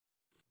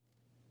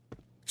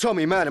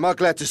Tommy, man, am I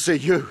glad to see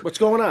you. What's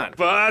going on?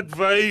 Bad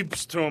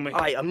vibes, Tommy.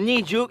 Aye, I'm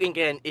no joking,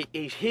 Gan.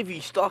 He's heavy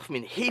stuff,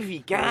 man. Heavy,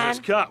 Gan. This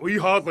cat, we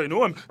hardly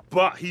know him,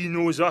 but he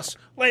knows us.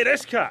 Like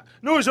this cat,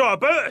 knows all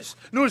about us.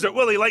 Knows that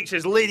Willie likes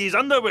his ladies'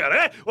 underwear,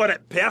 eh? Or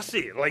that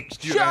Percy likes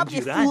Duran Shut up,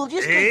 you Duran. fool.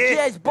 Just get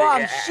jazz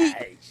bomb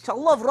shit. It's a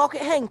love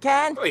rocket thing,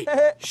 Can. Oi,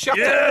 shut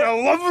Yeah, up.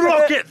 a love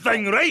rocket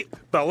thing, right?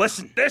 But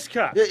listen, this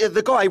cat. Yeah,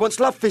 the guy, he wants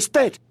Love Fist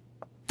dead.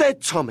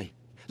 Dead, Tommy.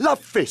 Love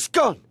Fist,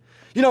 gone.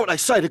 You know what they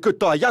say, the good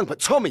die young, but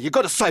Tommy, you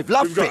got to save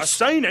Love We've got a Fist.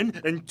 sign-in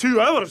in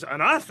 2 hours,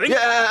 and I think...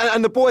 Yeah,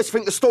 and the boys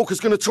think the stalker's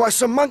going to try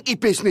some monkey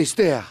business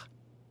there.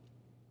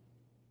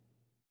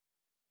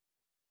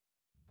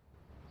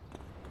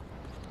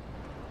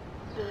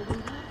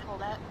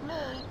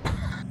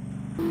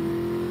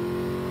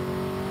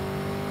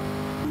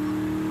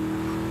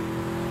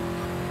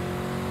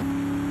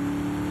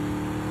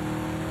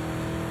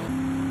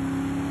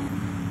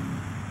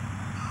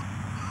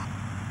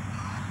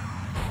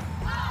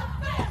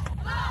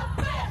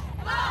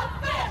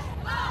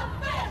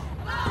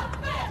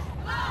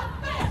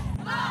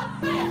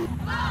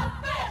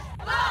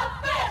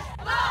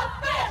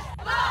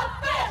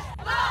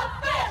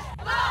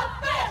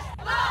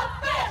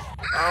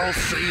 I'll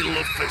see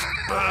Love Fist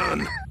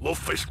burn. Love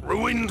Fist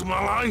ruined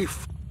my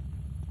life.